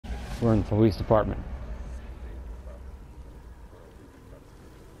We're in the police department.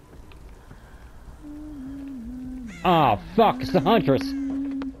 Ah, fuck, it's the Huntress.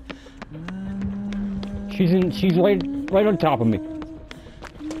 She's right on top of me.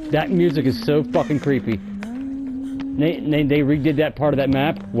 That music is so fucking creepy. They redid that part of that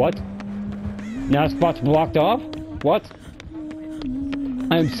map? What? Now spot's blocked off? What?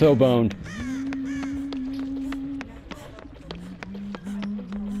 I am so boned.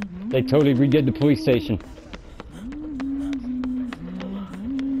 They totally redid the police station.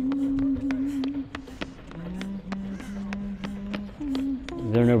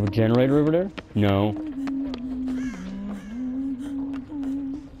 Is there no generator over there? No.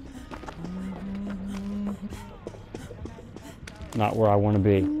 Not where I want to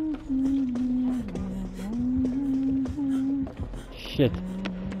be. Shit.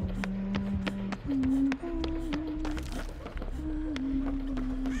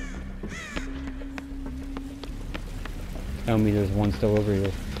 Tell me there's one still over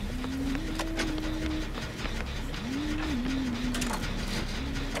here.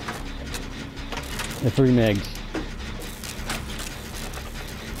 The 3 megs.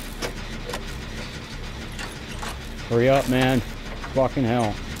 Hurry up, man. Fucking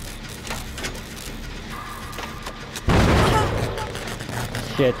hell.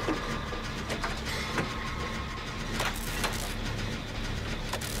 Shit.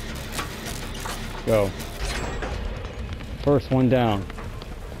 Go. First one down.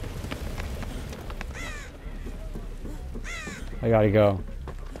 I gotta go.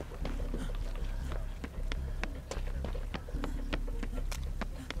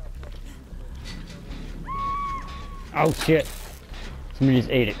 Oh shit. Somebody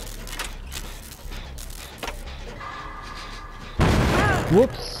just ate it.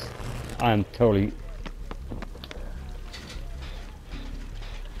 Whoops. I'm totally...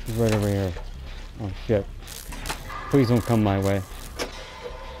 He's right over here. Oh shit. Please don't come my way.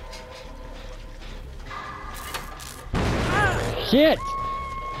 Shit!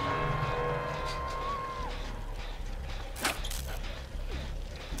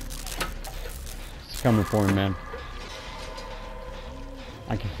 It's coming for me, man.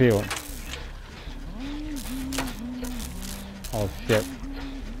 I can feel it. Oh shit.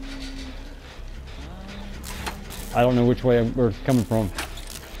 I don't know which way where it's coming from.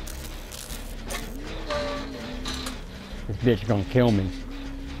 This bitch is gonna kill me.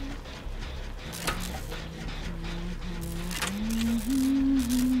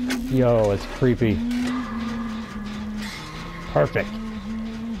 Yo, it's creepy. Perfect.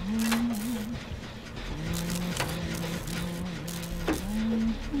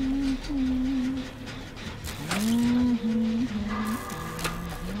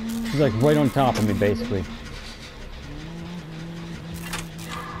 She's like right on top of me, basically.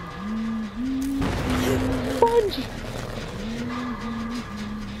 Fudge!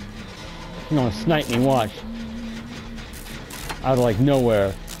 She's gonna snipe me, watch. Out of like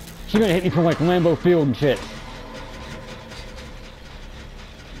nowhere. She's gonna hit me from like Lambeau Field and shit.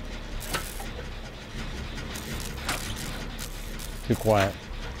 Too quiet.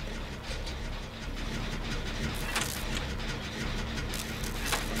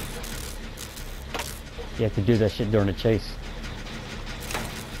 You have to do that shit during a chase.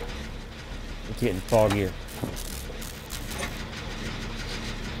 It's getting foggier.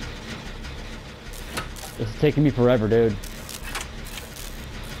 This is taking me forever, dude.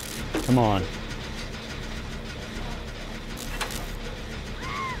 Come on.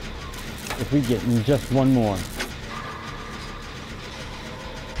 If we get just one more.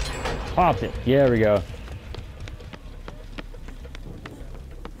 Popped it. Yeah, there we go.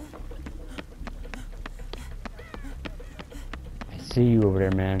 I see you over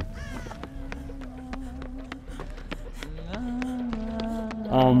there, man.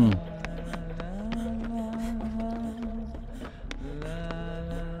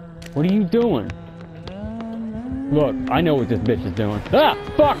 What are you doing? Look, I know what this bitch is doing. Ah!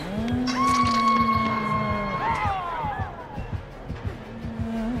 Fuck!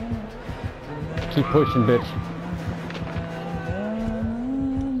 Keep pushing, bitch.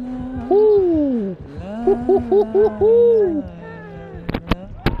 Woo!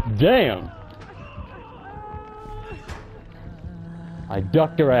 Damn! I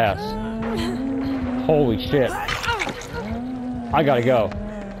ducked her ass. Holy shit. I gotta go.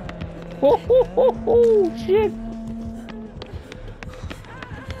 Shit.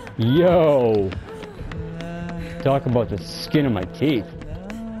 Yo. Talk about the skin of my teeth.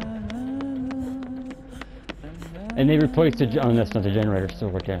 And they replaced the... Oh, that's not the generator, still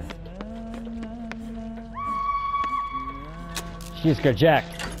right there. She just got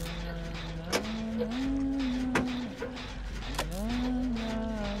jacked.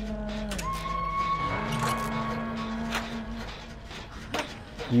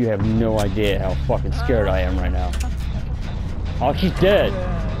 You have no idea how fucking scared I am right now. Oh, she's dead.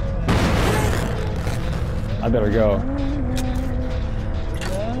 I better go.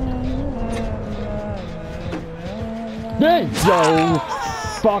 No!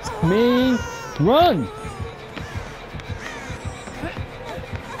 Fuck me! Run!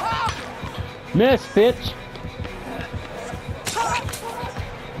 Miss, bitch!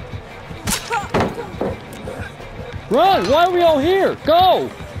 Run! Why are we all here? Go!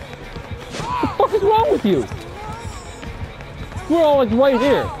 What the fuck is wrong with you? We're all like right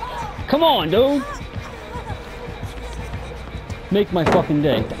here. Come on, dude! Make my fucking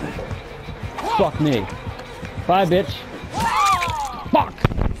day. Fuck me. Bye, bitch. Fuck!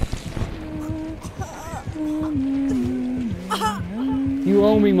 You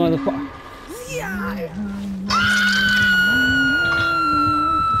owe me, motherfucker.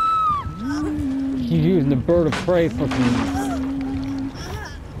 She's using the bird of prey fucking...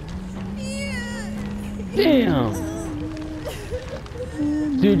 Damn!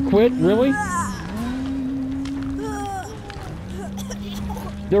 Dude, quit? Really?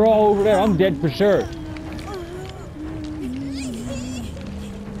 They're all over there. I'm dead for sure.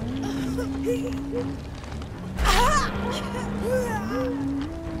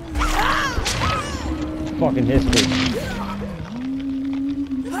 Fucking history.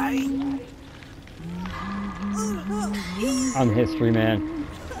 I'm history, man.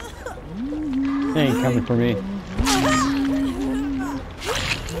 They ain't coming for me.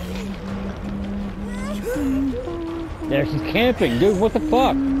 There, she's camping, dude. What the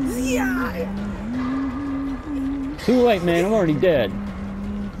fuck? Too late, man. I'm already dead.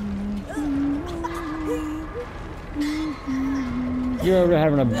 You're over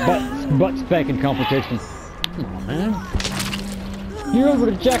having a butt spanking competition. Come on, man. You're over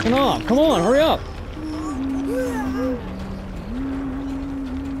to jacking off. Come on, hurry up.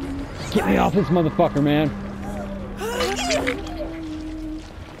 Get me off this motherfucker, man.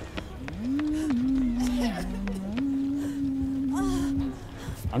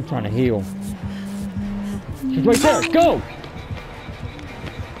 I'm trying to heal. She's right there. Go!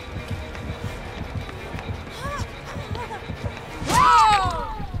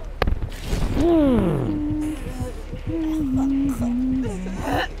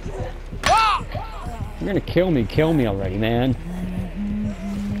 You're gonna kill me. Kill me already, man.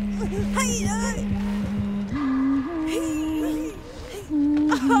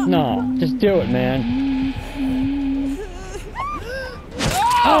 No, just do it, man.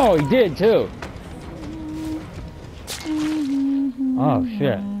 Oh, he did too. Oh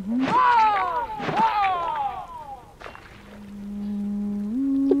shit.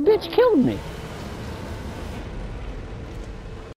 The bitch killed me.